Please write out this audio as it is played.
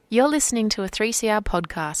You're listening to a 3CR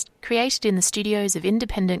podcast created in the studios of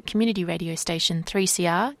independent community radio station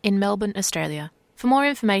 3CR in Melbourne, Australia. For more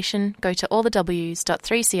information, go to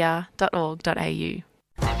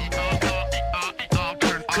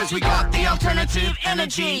allthews.3cr.org.au. Cause we got the alternative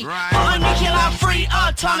energy, nuclear-free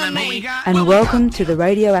autonomy. And welcome to The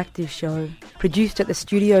Radioactive Show, produced at the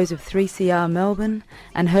studios of 3CR Melbourne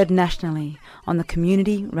and heard nationally on the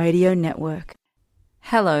Community Radio Network.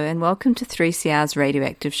 Hello and welcome to 3CR's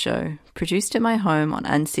Radioactive Show, produced at my home on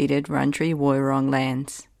unceded Wurundjeri Woiwurrung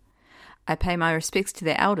lands. I pay my respects to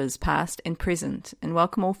their elders past and present and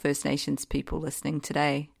welcome all First Nations people listening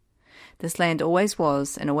today. This land always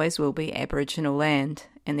was and always will be Aboriginal land,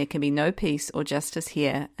 and there can be no peace or justice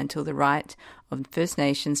here until the right of First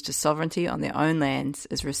Nations to sovereignty on their own lands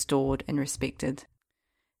is restored and respected.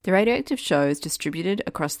 The Radioactive Show is distributed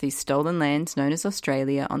across these stolen lands known as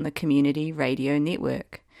Australia on the Community Radio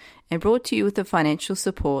Network and brought to you with the financial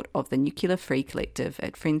support of the Nuclear Free Collective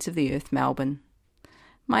at Friends of the Earth Melbourne.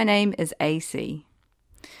 My name is AC.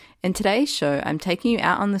 In today's show, I'm taking you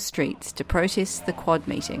out on the streets to protest the Quad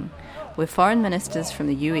meeting, where foreign ministers from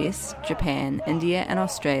the US, Japan, India and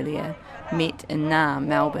Australia met in Naarm,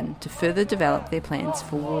 Melbourne, to further develop their plans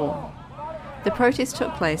for war. The protest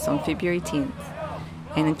took place on February 10th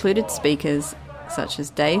and included speakers such as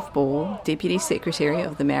Dave Ball, Deputy Secretary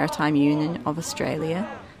of the Maritime Union of Australia,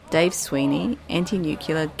 Dave Sweeney,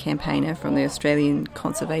 anti-nuclear campaigner from the Australian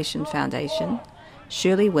Conservation Foundation,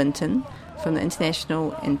 Shirley Winton from the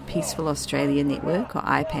International and Peaceful Australia Network, or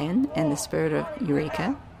IPAN, and the Spirit of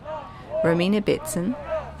Eureka, Romina Betson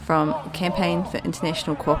from Campaign for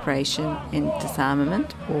International Cooperation and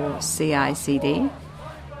Disarmament, or CICD,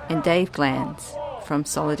 and Dave Glanz from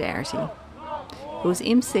Solidarity. It was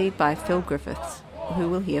emceed by Phil Griffiths, who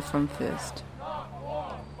we'll hear from first.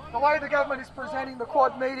 The way the government is presenting the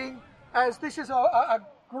Quad meeting as this is a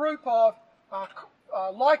group of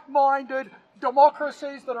like-minded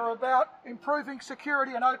democracies that are about improving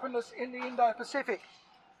security and openness in the Indo-Pacific.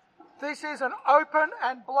 This is an open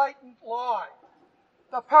and blatant lie.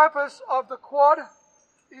 The purpose of the Quad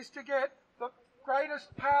is to get the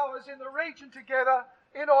greatest powers in the region together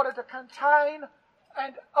in order to contain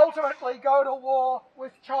and ultimately go to war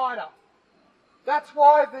with China. That's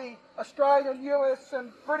why the Australian, US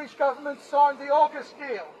and British governments signed the AUKUS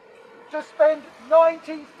deal to spend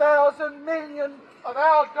 90,000 million of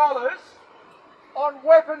our dollars on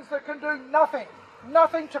weapons that can do nothing.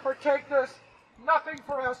 Nothing to protect us, nothing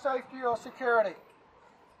for our safety or security.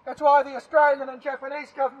 That's why the Australian and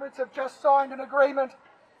Japanese governments have just signed an agreement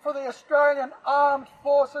for the Australian armed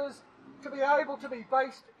forces to be able to be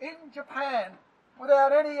based in Japan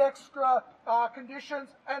without any extra conditions,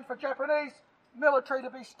 and for Japanese military to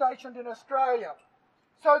be stationed in Australia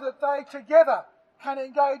so that they together can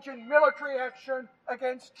engage in military action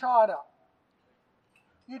against China.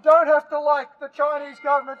 You don't have to like the Chinese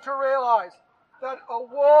government to realise that a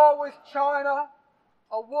war with China,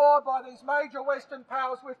 a war by these major Western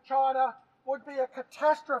powers with China, would be a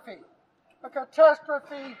catastrophe for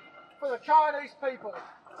the Chinese people,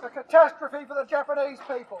 a catastrophe for the Japanese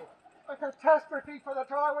people, a catastrophe for the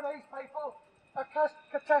Taiwanese people, a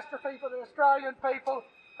catastrophe for the Australian people,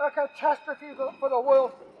 a catastrophe for the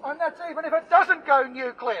world, and that's even if it doesn't go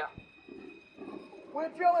nuclear. We're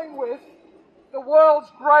dealing with the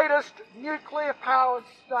world's greatest nuclear-powered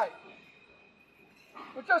state.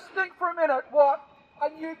 But just think for a minute what a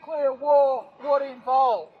nuclear war would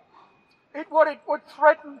involve. It would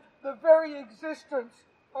threaten the very existence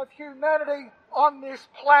of humanity on this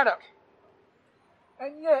planet.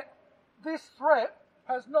 And yet, this threat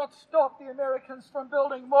has not stopped the Americans from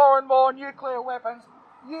building more and more nuclear weapons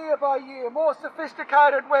year by year, more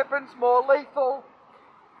sophisticated weapons, more lethal,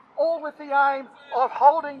 all with the aim of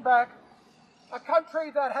holding back a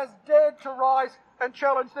country that has dared to rise and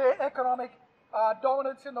challenge their economic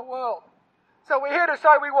dominance in the world. So we're here to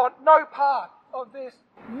say we want no part of this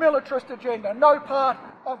militarist agenda, no part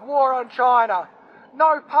of war on China,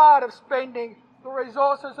 no part of spending the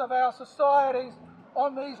resources of our societies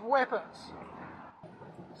on these weapons.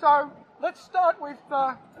 So let's start with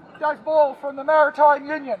Dave Ball from the Maritime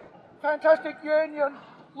Union. Fantastic union,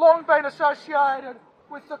 long been associated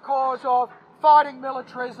with the cause of fighting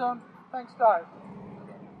militarism. Thanks, Dave.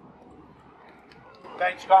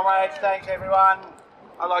 Thanks, comrades. Thanks, everyone.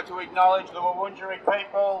 I'd like to acknowledge the Wurundjeri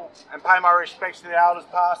people and pay my respects to the elders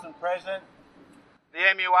past and present. The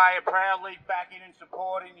MUA are proudly backing and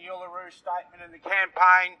supporting the Uluru Statement and the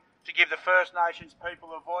campaign to give the First Nations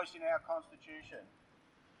people a voice in our Constitution.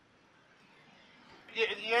 The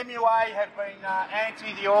MUA have been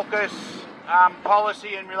anti the AUKUS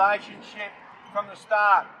policy and relationship from the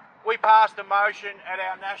start. We passed a motion at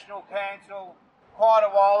our National Council quite a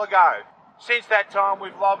while ago. Since that time,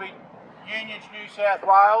 we've lobbied Unions New South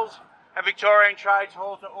Wales and Victorian Trades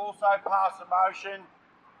Hall to also pass a motion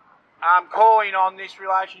calling on this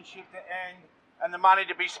relationship to end and the money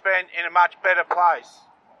to be spent in a much better place.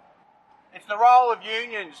 It's the role of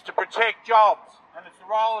unions to protect jobs, and it's the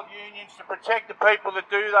role of unions to protect the people that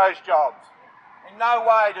do those jobs. In no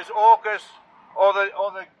way does AUKUS or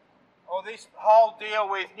this whole deal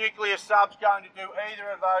with nuclear subs going to do either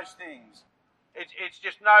of those things. It's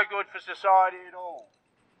just no good for society at all.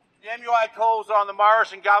 The MUA calls on the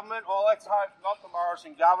Morrison government, or let's hope not the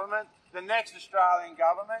Morrison government, the next Australian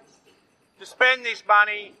government, to spend this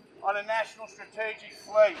money on a national strategic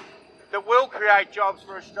fleet that will create jobs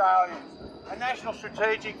for Australians. A national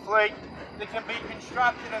strategic fleet that can be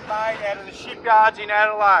constructed and made out of the shipyards in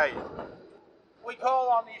Adelaide. We call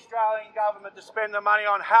on the Australian government to spend the money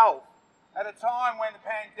on health at a time when the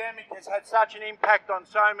pandemic has had such an impact on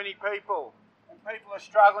so many people and people are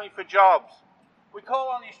struggling for jobs. We call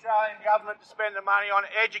on the Australian government to spend the money on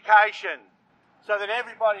education so that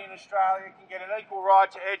everybody in Australia can get an equal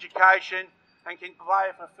right to education and can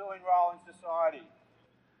play a fulfilling role in society.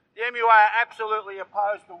 The MUA are absolutely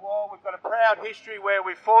opposed to war. We've got a proud history where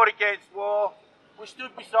we fought against war. We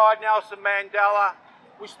stood beside Nelson Mandela.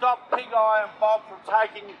 We stopped Pig Eye and Bob from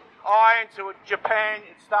taking iron to Japan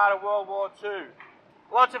at the start of World War II.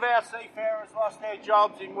 Lots of our seafarers lost their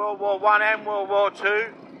jobs in World War I and World War II,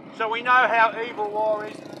 so we know how evil war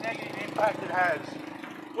is and the negative impact it has.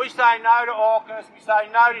 We say no to AUKUS, we say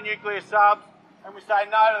no to nuclear subs, and we say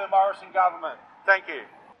no to the Morrison government. Thank you.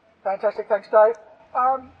 Fantastic, thanks Dave.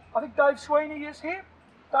 I think Dave Sweeney is here.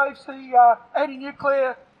 Dave's the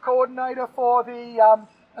anti-nuclear coordinator for the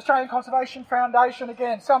Australian Conservation Foundation.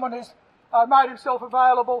 Again, someone who's made himself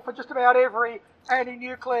available for just about every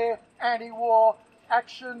anti-nuclear, anti-war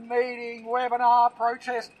action, meeting, webinar,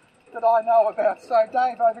 protest that I know about. So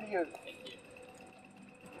Dave, over to you.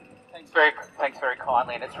 Thanks very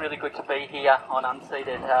kindly, and it's really good to be here on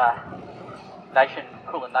unceded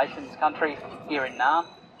Kulin Nations country here in Naarm.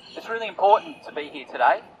 It's really important to be here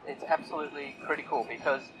today. It's absolutely critical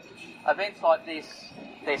because events like this,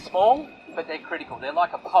 they're small, but they're critical. They're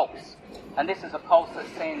like a pulse. And this is a pulse that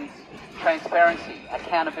sends transparency,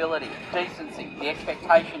 accountability, decency, the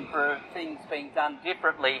expectation for things being done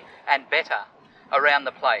differently and better around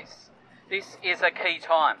the place. This is a key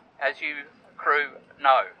time, as you crew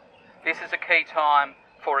know. This is a key time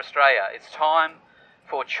for Australia. It's time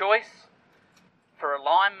for choice, for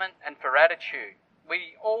alignment and for attitude.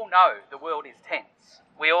 We all know the world is tense.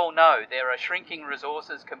 We all know there are shrinking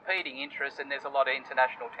resources, competing interests, and there's a lot of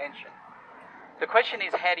international tension. The question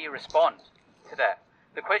is, how do you respond to that?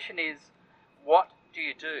 The question is, what do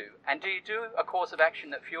you do? And do you do a course of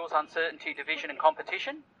action that fuels uncertainty, division and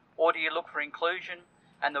competition? Or do you look for inclusion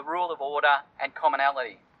and the rule of order and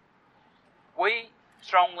commonality? We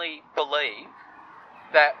strongly believe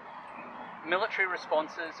that military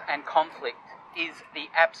responses and conflict is the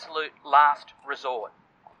absolute last resort.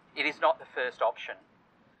 It is not the first option.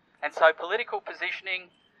 And so political positioning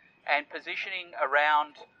and positioning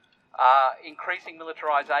around increasing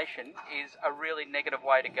militarisation is a really negative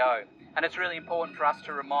way to go. And it's really important for us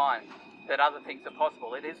to remind that other things are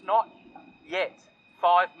possible. It is not yet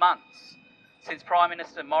 5 months since Prime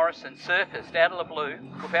Minister Morrison surfaced out of the blue,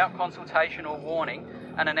 without consultation or warning,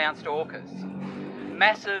 and announced AUKUS.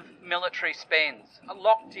 Massive military spends,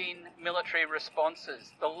 locked-in military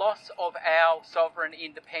responses, the loss of our sovereign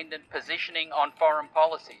independent positioning on foreign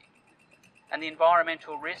policy, and the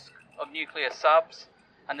environmental risk of nuclear subs,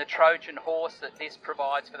 and the Trojan horse that this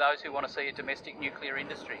provides for those who want to see a domestic nuclear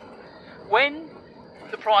industry. When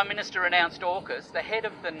the Prime Minister announced AUKUS, the head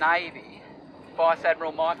of the Navy, Vice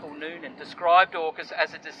Admiral Michael Noonan, described AUKUS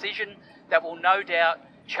as a decision that will no doubt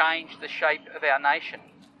change the shape of our nation.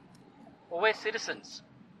 Well, we're citizens.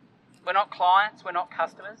 We're not clients, we're not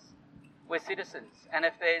customers, we're citizens. And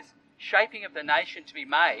if there's shaping of the nation to be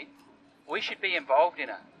made, we should be involved in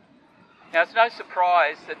it. Now, it's no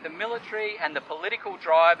surprise that the military and the political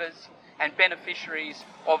drivers and beneficiaries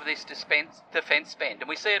of this defence spend, and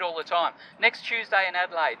we see it all the time. Next Tuesday in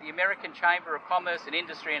Adelaide, the American Chamber of Commerce and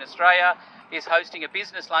Industry in Australia is hosting a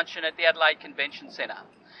business luncheon at the Adelaide Convention Centre.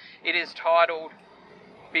 It is titled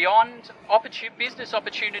Business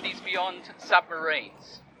Opportunities Beyond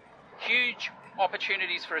Submarines. Huge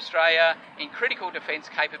opportunities for Australia in critical defence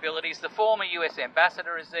capabilities. The former US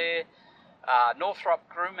Ambassador is there, Northrop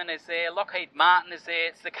Grumman is there, Lockheed Martin is there.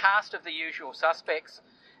 It's the cast of the usual suspects,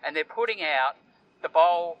 and they're putting out the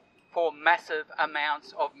bowl for massive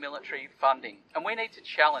amounts of military funding. And we need to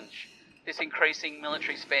challenge this increasing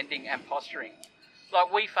military spending and posturing.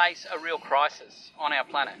 like we face a real crisis on our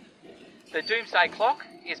planet. The doomsday clock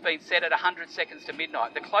is being set at 100 seconds to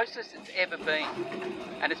midnight, the closest it's ever been.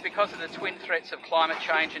 And it's because of the twin threats of climate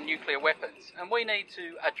change and nuclear weapons. And we need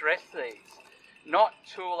to address these, not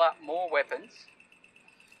tool up more weapons,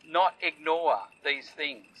 not ignore these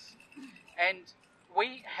things. And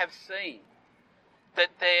we have seen that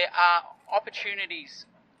there are opportunities.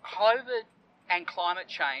 COVID and climate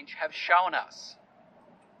change have shown us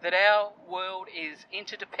that our world is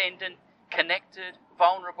interdependent, connected,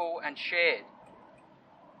 vulnerable and shared.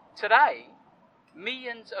 Today,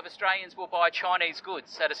 millions of Australians will buy Chinese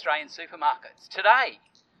goods at Australian supermarkets. Today,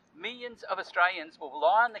 millions of Australians will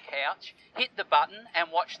lie on the couch, hit the button and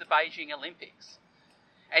watch the Beijing Olympics.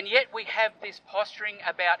 And yet we have this posturing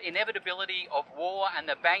about inevitability of war and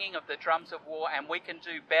the banging of the drums of war, and we can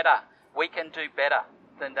do better. We can do better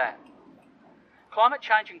than that. Climate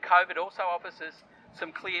change and COVID also offers us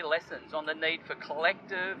some clear lessons on the need for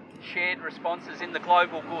collective, shared responses in the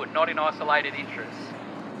global good, not in isolated interests.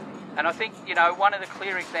 And I think, one of the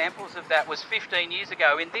clear examples of that was 15 years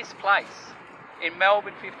ago in this place, in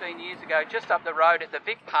Melbourne 15 years ago, just up the road at the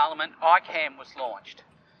Vic Parliament, ICAM was launched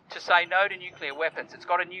to say no to nuclear weapons. It's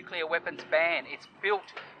got a nuclear weapons ban. It's built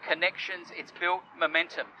connections. It's built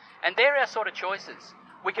momentum. And they're our sort of choices.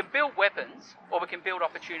 We can build weapons or we can build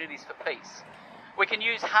opportunities for peace. We can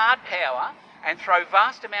use hard power and throw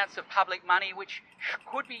vast amounts of public money, which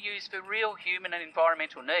could be used for real human and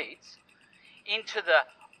environmental needs, into the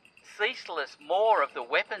ceaseless maw of the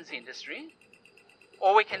weapons industry,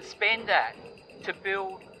 or we can spend that to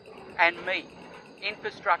build and meet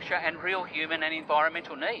infrastructure and real human and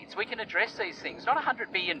environmental needs. We can address these things, not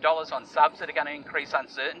 $100 billion on subs that are going to increase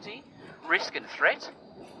uncertainty, risk and threat,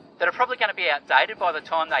 that are probably going to be outdated by the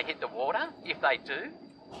time they hit the water, if they do,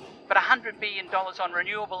 but $100 billion on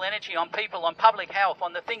renewable energy, on people, on public health,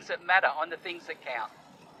 on the things that matter, on the things that count.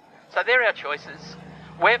 So they're our choices.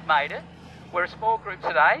 We've made it. We're a small group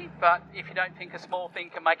today, but if you don't think a small thing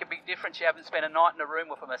can make a big difference, you haven't spent a night in a room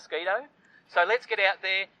with a mosquito. So let's get out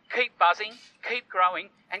there, keep buzzing, keep growing,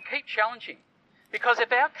 and keep challenging. Because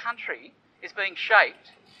if our country is being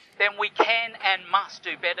shaped, then we can and must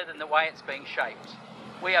do better than the way it's being shaped.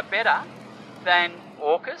 We are better than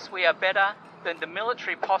AUKUS. We are better than the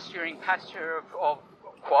military posturing pasture of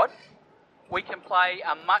Quad. We can play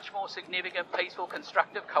a much more significant, peaceful,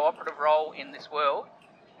 constructive, cooperative role in this world.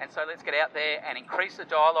 And so let's get out there and increase the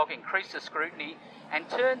dialogue, increase the scrutiny, and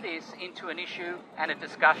turn this into an issue and a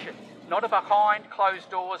discussion. Not a behind closed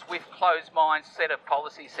doors with closed minds set of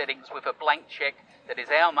policy settings with a blank cheque that is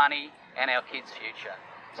our money and our kids' future.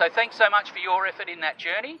 So thanks so much for your effort in that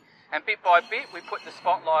journey. And bit by bit, we put the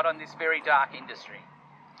spotlight on this very dark industry.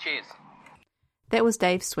 Cheers. That was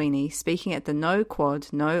Dave Sweeney speaking at the No Quad,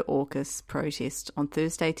 No AUKUS protest on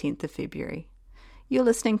Thursday, 10th of February. You're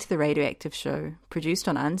listening to The Radioactive Show, produced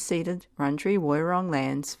on unceded Wurundjeri Woiwurrung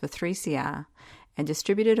lands for 3CR and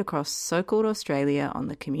distributed across so-called Australia on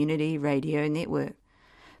the Community Radio Network.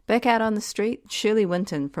 Back out on the street, Shirley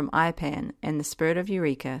Winton from IPAN and the Spirit of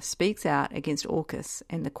Eureka speaks out against AUKUS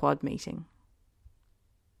and the Quad meeting.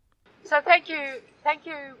 So thank you,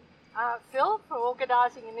 Phil, for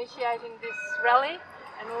organising, initiating this rally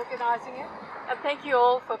and organising it. And thank you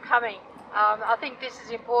all for coming. I think this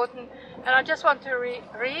is important. And I just want to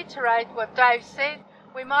reiterate what Dave said.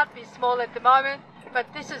 We might be small at the moment, but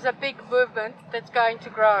this is a big movement that's going to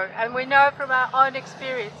grow. And we know from our own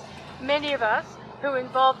experience, many of us who were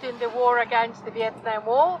involved in the war against the Vietnam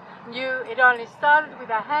War knew it only started with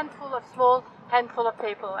a small handful of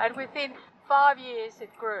people. And within 5 years, it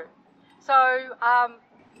grew. So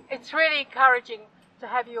it's really encouraging to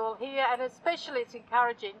have you all here, and especially it's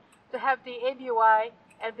encouraging to have the MUA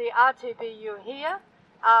and the RTBU here.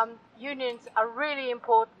 Unions are really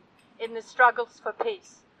important in the struggles for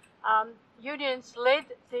peace. Unions led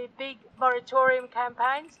the big moratorium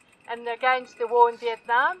campaigns and against the war in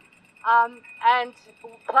Vietnam, and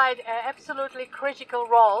played an absolutely critical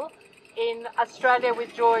role in Australia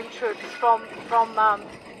withdrawing troops from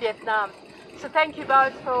Vietnam. So thank you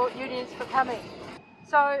both for unions for coming.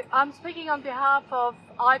 So I'm speaking on behalf of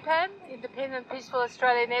IPAN, Independent Peaceful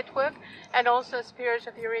Australia Network, and also Spirit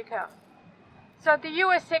of Eureka. So the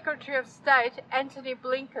US Secretary of State, Antony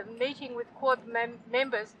Blinken, meeting with Quad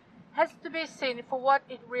members has to be seen for what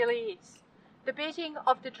it really is: the beating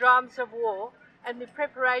of the drums of war and the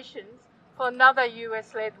preparations for another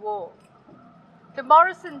US-led war. The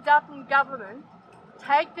Morrison-Dutton government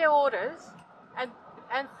take their orders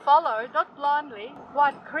and follow, not blindly,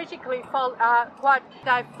 quite critically,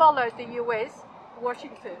 they followed the US,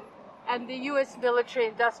 Washington, and the US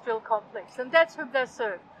military-industrial complex. And that's whom they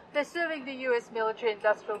serve. They're serving the US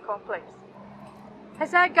military-industrial complex.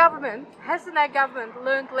 Hasn't our government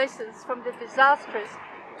learned lessons from the disastrous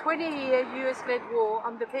 20-year US-led war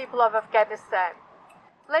on the people of Afghanistan?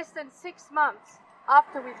 Less than 6 months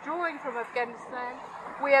after withdrawing from Afghanistan,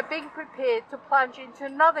 we are being prepared to plunge into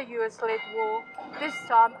another US-led war, this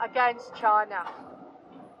time against China.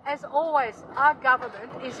 As always, our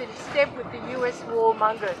government is in step with the US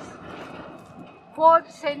warmongers.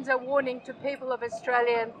 Quad sends a warning to people of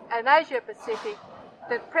Australia and Asia Pacific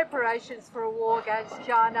that preparations for a war against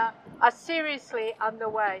China are seriously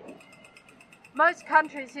underway. Most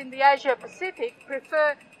countries in the Asia Pacific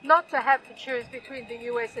prefer not to have to choose between the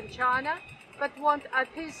US and China, but want a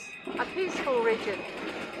peaceful region.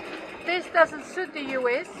 This doesn't suit the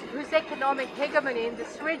US, whose economic hegemony in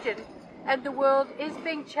this region and the world is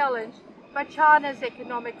being challenged by China's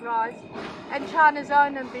economic rise and China's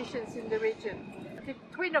own ambitions in the region. The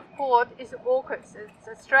twin of Quad is AUKUS. It's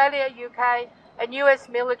Australia, UK and US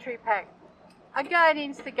military pact, again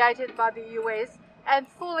instigated by the US and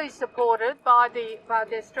fully supported by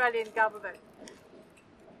the Australian government.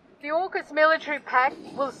 The AUKUS military pact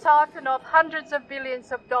will siphon off hundreds of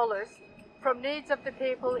billions of dollars from needs of the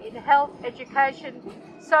people in health, education,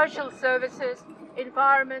 social services,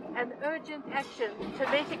 environment and urgent action to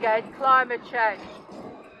mitigate climate change.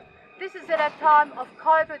 This is at a time of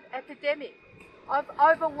COVID epidemic, of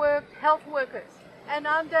overworked health workers and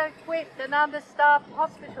under-equipped and understaffed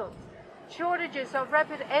hospitals, shortages of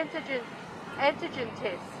rapid antigen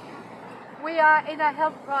tests. We are in a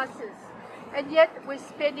health crisis, and yet we're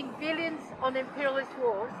spending billions on imperialist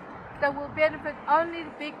wars that will benefit only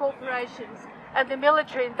the big corporations and the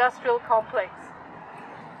military-industrial complex.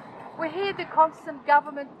 We hear the constant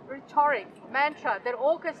government rhetoric, mantra that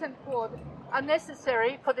AUKUS and Quad are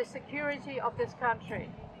necessary for the security of this country.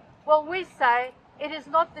 Well, we say it is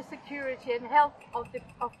not the security and health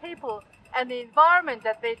of people and the environment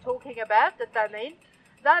that they're talking about, that they mean.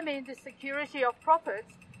 They mean the security of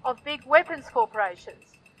profits of big weapons corporations.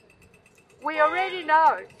 We already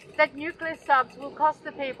know that nuclear subs will cost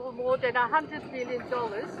the people more than $100 billion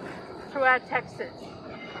through our taxes.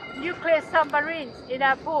 Nuclear submarines in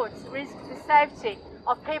our ports risk the safety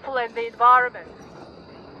of people and the environment.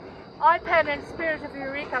 IPAN and Spirit of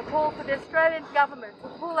Eureka call for the Australian government to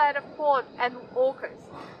pull out of Quad and AUKUS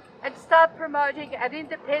and start promoting an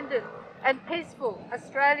independent and peaceful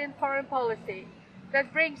Australian foreign policy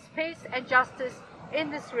that brings peace and justice in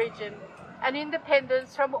this region and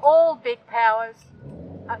independence from all big powers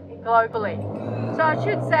globally. So I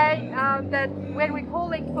should say that when we're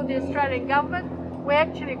calling for the Australian government, we're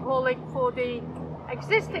actually calling for the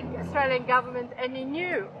existing Australian government and the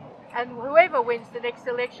new, and whoever wins the next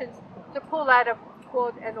elections, to pull out of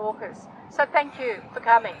Quad and AUKUS. So thank you for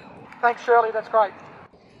coming. Thanks, Shirley, that's great.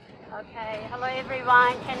 Okay, hello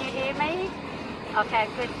everyone, can you hear me? Okay,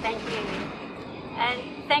 good, thank you.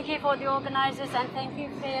 And thank you for the organisers and thank you,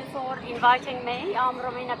 Phil, for inviting me. I'm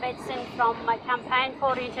Romina Betson from my Campaign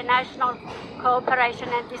for International Cooperation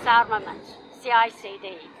and Disarmament,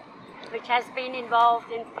 CICD, which has been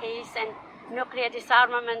involved in peace and nuclear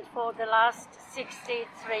disarmament for the last 63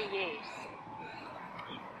 years.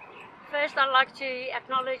 First, I'd like to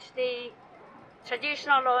acknowledge the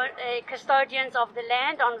traditional custodians of the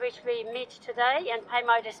land on which we meet today and pay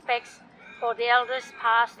my respects for the elders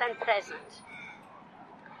past and present.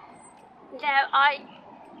 Now, I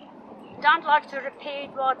don't like to repeat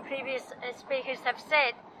what previous speakers have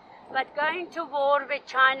said, but going to war with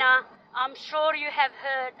China, I'm sure you have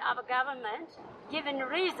heard our government given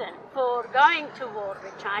reason for going to war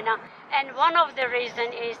with China, and one of the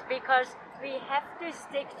reasons is because we have to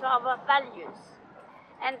stick to our values.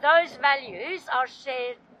 And those values are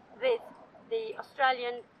shared with the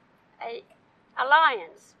Australian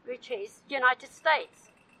alliance, which is United States.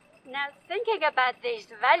 Now, thinking about these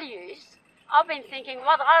values, I've been thinking,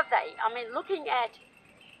 what are they? I mean, looking at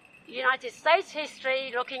United States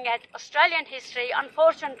history, looking at Australian history,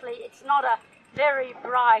 unfortunately, it's not a very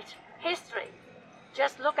bright history.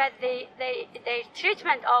 Just look at the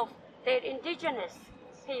treatment of their indigenous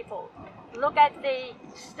people. Look at the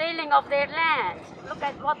stealing of their land. Look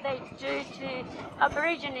at what they do to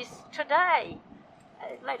Aborigines today,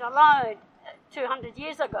 let alone 200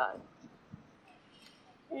 years ago.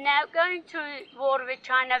 Now, going to war with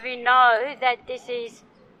China, we know that this is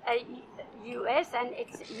a US and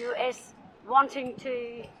it's US wanting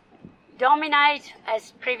to dominate,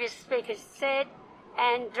 as previous speakers said,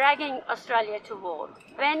 and dragging Australia to war.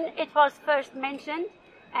 When it was first mentioned,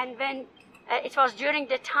 and when it was during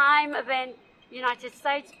the time when United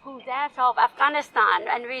States pulled out of Afghanistan,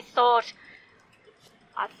 and we thought,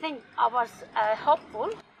 I think I was hopeful.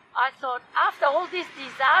 I thought after all these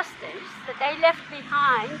disasters that they left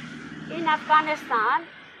behind in Afghanistan,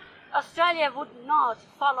 Australia would not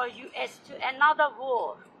follow US to another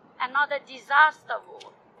war, another disaster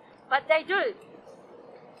war. But they do.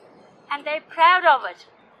 And they're proud of it.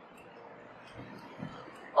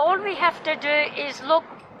 All we have to do is look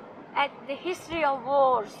at the history of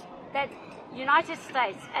wars that United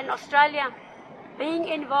States and Australia being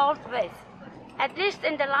involved with. At least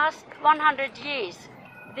in the last 100 years,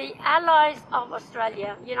 the allies of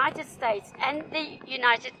Australia, United States and the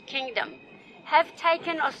United Kingdom, have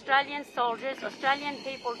taken Australian soldiers, Australian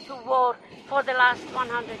people to war for the last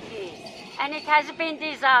 100 years. And it has been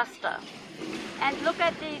disaster. And look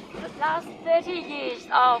at the last 30 years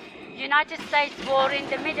of United States war in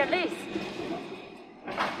the Middle East,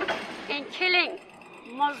 in killing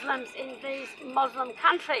Muslims in these Muslim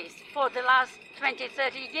countries for the last 20,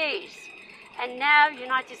 30 years. And now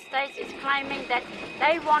United States is claiming that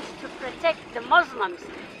they want to protect the Muslims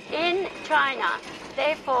in China.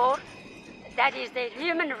 Therefore, that is their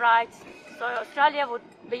human rights. So Australia would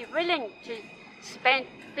be willing to spend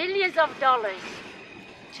billions of dollars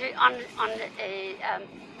on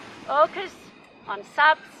AUKUS, on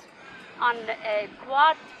subs, on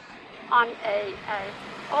Quad, on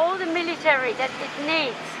all the military that it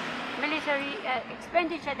needs, military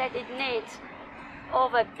expenditure that it needs,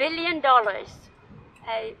 over $1 billion,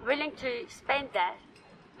 willing to spend that,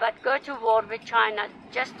 but go to war with China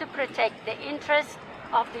just to protect the interests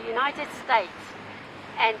of the United States.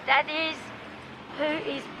 And that is who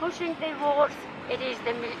is pushing the wars. It is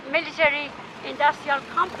the military-industrial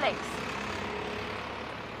complex.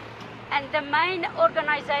 And the main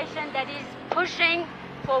organization that is pushing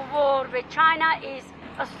for war with China is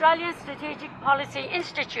Australian Strategic Policy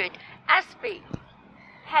Institute, ASPI,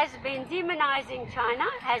 has been demonizing China,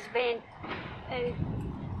 has been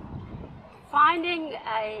finding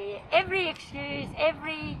every excuse,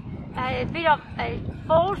 every bit of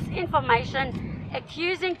false information,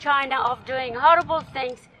 accusing China of doing horrible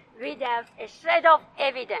things without a shred of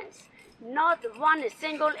evidence, not one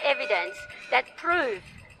single evidence that proves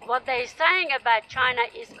what they're saying about China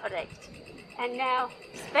is correct. And now,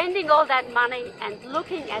 spending all that money and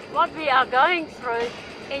looking at what we are going through,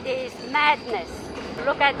 it is madness.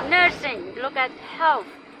 Look at nursing, look at health,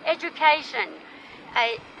 education.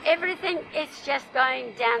 Everything is just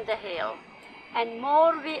going down the hill. And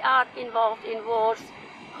more we are involved in wars,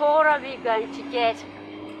 poorer we're going to get.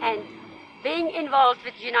 And being involved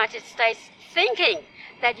with the United States, thinking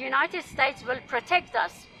that the United States will protect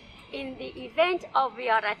us in the event of we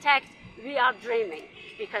are attacked, we are dreaming,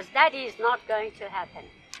 because that is not going to happen.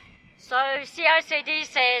 So CICD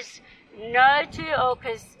says no to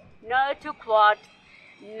AUKUS, no to Quad,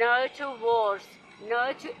 no to wars,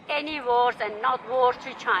 no to any wars, and not war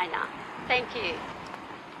to China. Thank you.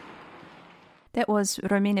 That was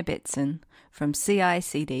Romina Betson from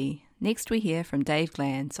CICD. Next we hear from Dave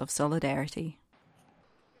Glanz of Solidarity.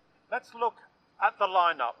 Let's look at the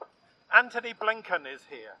lineup. Antony Blinken is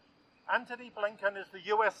here. Antony Blinken is the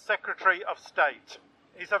US Secretary of State.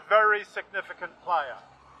 He's a very significant player.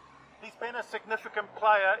 He's been a significant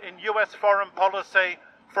player in US foreign policy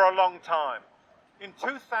for a long time. In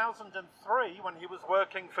 2003, when he was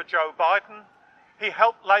working for Joe Biden, he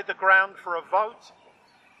helped lay the ground for a vote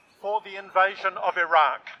for the invasion of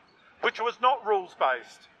Iraq, which was not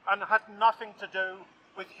rules-based and had nothing to do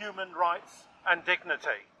with human rights and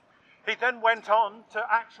dignity. He then went on to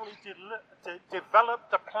actually develop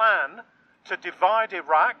the plan to divide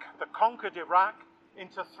Iraq, to conquer Iraq,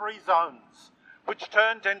 into 3 zones, which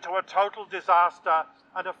turned into a total disaster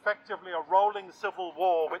and effectively a rolling civil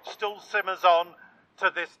war which still simmers on to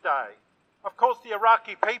this day. Of course, the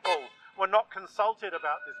Iraqi people were not consulted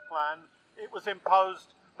about this plan. It was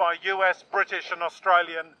imposed by US, British and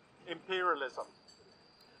Australian imperialism.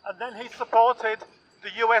 And then he supported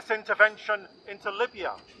the US intervention into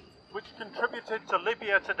Libya, which contributed to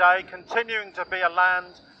Libya today continuing to be a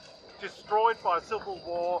land destroyed by civil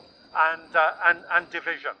war and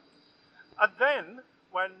division. And then,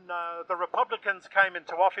 when the Republicans came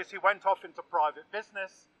into office, he went off into private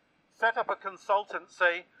business, set up a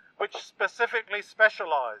consultancy which specifically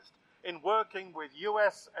specialized in working with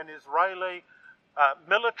US and Israeli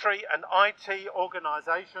military and IT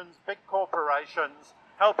organizations, big corporations,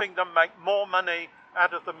 helping them make more money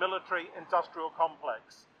out of the military-industrial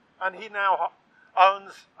complex. And he now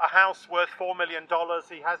owns a house worth $4 million.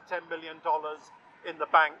 He has $10 million in the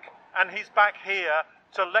bank. And he's back here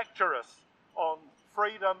to lecture us on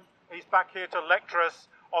freedom. He's back here to lecture us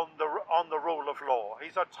on the rule of law.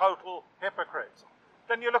 He's a total hypocrite.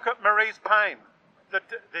 Then you look at Marise Payne, the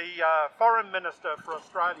Foreign Minister for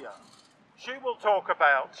Australia. She will talk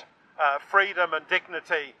about freedom and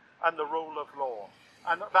dignity and the rule of law.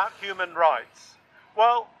 and about human rights.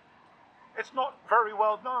 Well, it's not very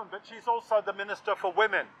well known, but she's also the Minister for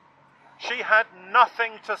Women. She had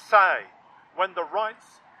nothing to say when the rights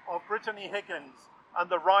of Brittany Higgins and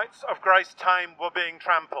the rights of Grace Tame were being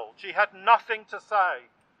trampled. She had nothing to say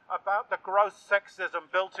about the gross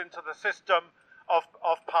sexism built into the system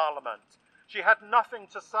of Parliament. She had nothing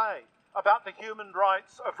to say about the human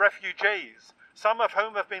rights of refugees, some of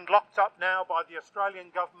whom have been locked up now by the Australian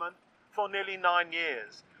government for nearly 9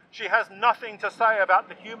 years. She has nothing to say about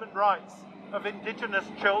the human rights of Indigenous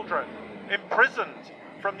children imprisoned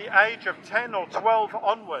from the age of 10 or 12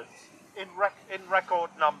 onwards in record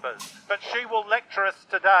numbers. But she will lecture us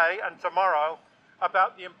today and tomorrow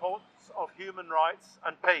about the importance of human rights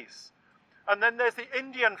and peace. And then there's the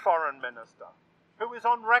Indian Foreign Minister, who is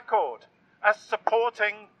on record as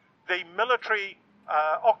supporting the military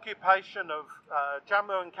occupation of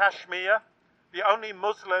Jammu and Kashmir, the only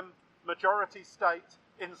Muslim majority state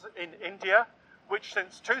in India, which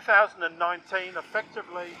since 2019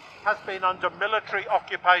 effectively has been under military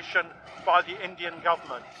occupation by the Indian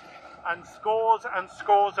government. And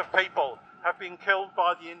scores of people have been killed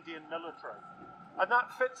by the Indian military. And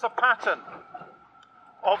that fits a pattern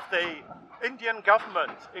of the Indian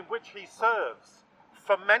government in which he serves,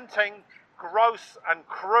 fomenting gross and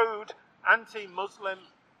crude anti-Muslim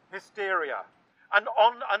hysteria. And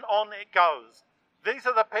on it goes. These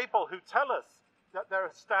are the people who tell us that they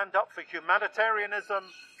stand up for humanitarianism,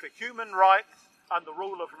 for human rights and the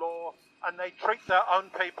rule of law, and they treat their own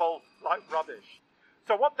people like rubbish.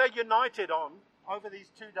 So what they're united on over these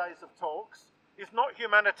 2 days of talks is not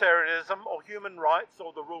humanitarianism or human rights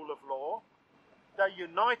or the rule of law. They're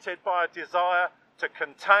united by a desire to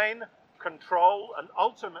contain, control, and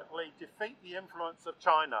ultimately defeat the influence of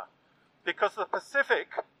China. Because the Pacific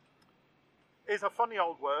is a funny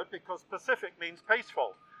old word, because Pacific means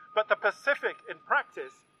peaceful. But the Pacific, in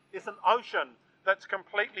practice, is an ocean that's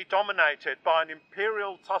completely dominated by an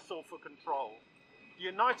imperial tussle for control. The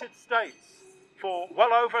United States, for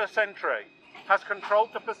well over a century, has controlled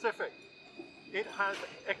the Pacific. It has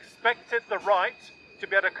expected the right to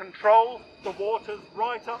be able to control the waters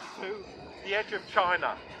right up to the edge of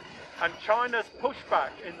China. And China's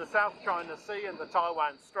pushback in the South China Sea and the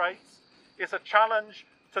Taiwan Straits is a challenge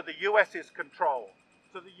to the US's control,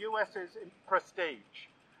 to the US's prestige.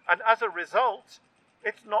 And as a result,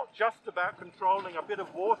 it's not just about controlling a bit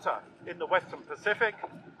of water in the Western Pacific,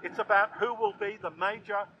 it's about who will be the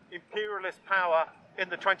major imperialist power in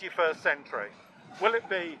the 21st century. Will it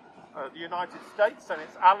be the United States and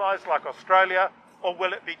its allies like Australia, or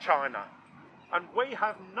will it be China? And we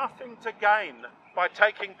have nothing to gain by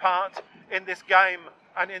taking part in this game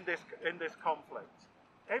and in this conflict.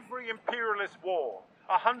 Every imperialist war,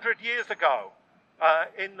 100 years ago,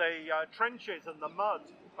 in the trenches and the mud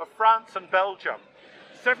of France and Belgium,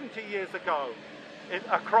 70 years ago,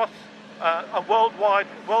 across a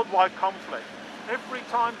worldwide conflict. Every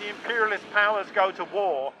time the imperialist powers go to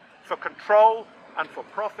war for control and for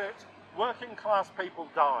profit, working class people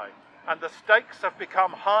die, and the stakes have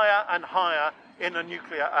become higher and higher in a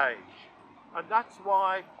nuclear age. And that's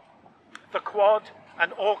why the Quad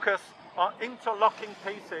and AUKUS are interlocking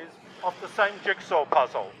pieces of the same jigsaw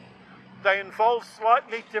puzzle. They involve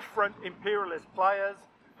slightly different imperialist players,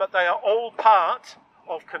 but they are all part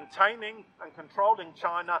of containing and controlling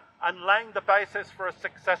China and laying the basis for a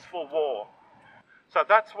successful war. So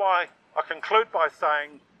that's why I conclude by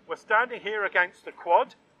saying we're standing here against the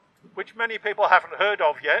Quad, which many people haven't heard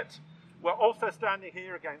of yet. We're also standing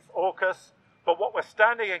here against AUKUS, but what we're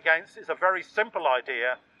standing against is a very simple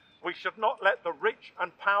idea. We should not let the rich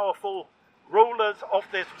and powerful rulers of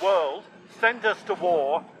this world send us to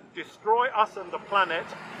war, destroy us and the planet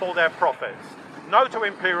for their profits. No to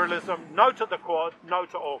imperialism, no to the Quad, no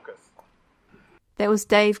to AUKUS. That was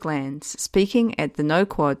Dave Glanz speaking at the No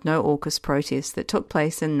Quad, No AUKUS protest that took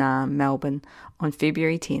place in Naarm, Melbourne on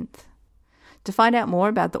February 10th. To find out more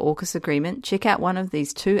about the AUKUS agreement, check out one of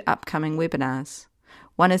these 2 upcoming webinars.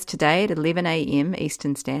 One is today at 11 a.m.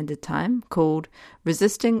 Eastern Standard Time, called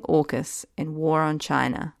Resisting AUKUS and War on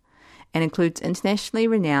China, and includes internationally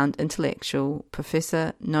renowned intellectual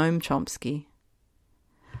Professor Noam Chomsky.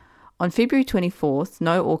 On February 24th,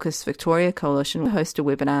 No AUKUS Victoria Coalition will host a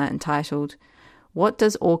webinar entitled What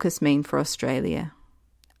Does AUKUS Mean for Australia?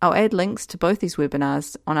 I'll add links to both these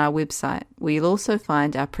webinars on our website, where you'll also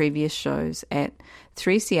find our previous shows at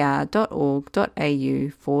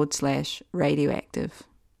 3cr.org.au/radioactive.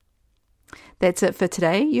 That's it for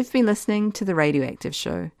today. You've been listening to The Radioactive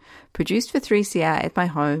Show, produced for 3CR at my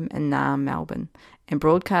home in Naarm, Melbourne, and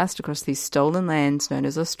broadcast across these stolen lands known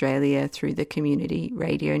as Australia through the Community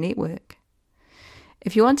Radio Network.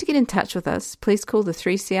 If you want to get in touch with us, please call the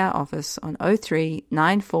 3CR office on 03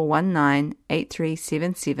 9419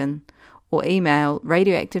 8377 or email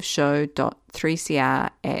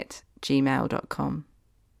radioactiveshow.3cr@gmail.com.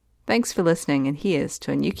 Thanks for listening, and here's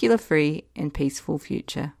to a nuclear-free and peaceful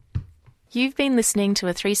future. You've been listening to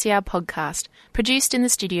a 3CR podcast produced in the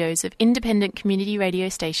studios of independent community radio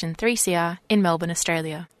station 3CR in Melbourne,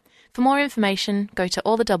 Australia. For more information, go to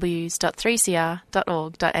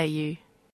allthews.3cr.org.au.